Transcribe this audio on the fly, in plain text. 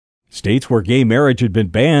States where gay marriage had been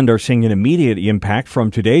banned are seeing an immediate impact from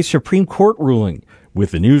today's Supreme Court ruling. With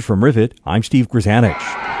the news from Rivet, I'm Steve Grzanich.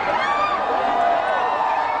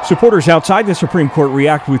 Supporters outside the Supreme Court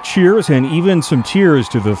react with cheers and even some tears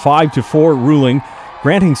to the 5-4 ruling,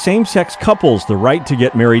 granting same-sex couples the right to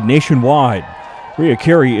get married nationwide. Rhea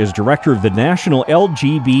Carey is director of the National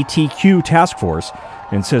LGBTQ Task Force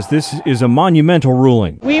and says this is a monumental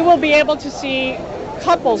ruling. We will be able to see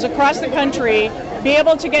couples across the country be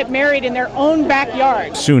able to get married in their own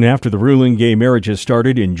backyard. Soon after the ruling, gay marriages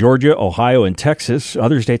started in Georgia, Ohio, and Texas.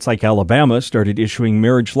 Other states like Alabama started issuing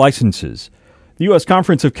marriage licenses. The U.S.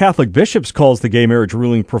 Conference of Catholic Bishops calls the gay marriage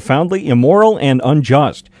ruling profoundly immoral and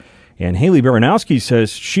unjust. And Haley Baranowski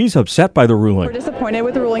says she's upset by the ruling. We're disappointed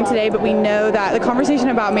with the ruling today, but we know that the conversation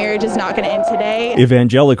about marriage is not going to end today.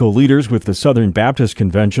 Evangelical leaders with the Southern Baptist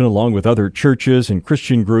Convention, along with other churches and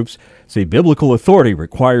Christian groups, say biblical authority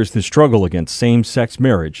requires the struggle against same-sex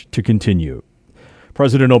marriage to continue.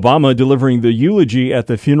 President Obama delivering the eulogy at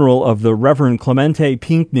the funeral of the Reverend Clemente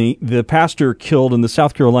Pinckney, the pastor killed in the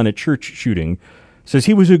South Carolina church shooting, says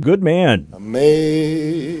he was a good man.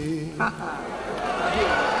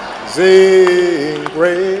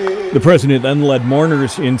 The president then led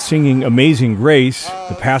mourners in singing Amazing Grace.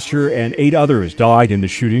 The pastor and 8 others died in the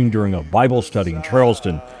shooting during a Bible study in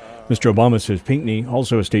Charleston. Mr. Obama says Pinckney,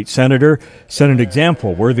 also a state senator, set an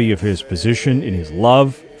example worthy of his position in his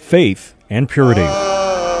love, faith, and purity.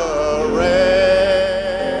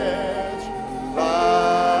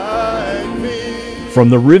 From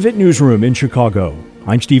the Rivet Newsroom in Chicago,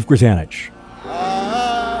 I'm Steve Grzanich.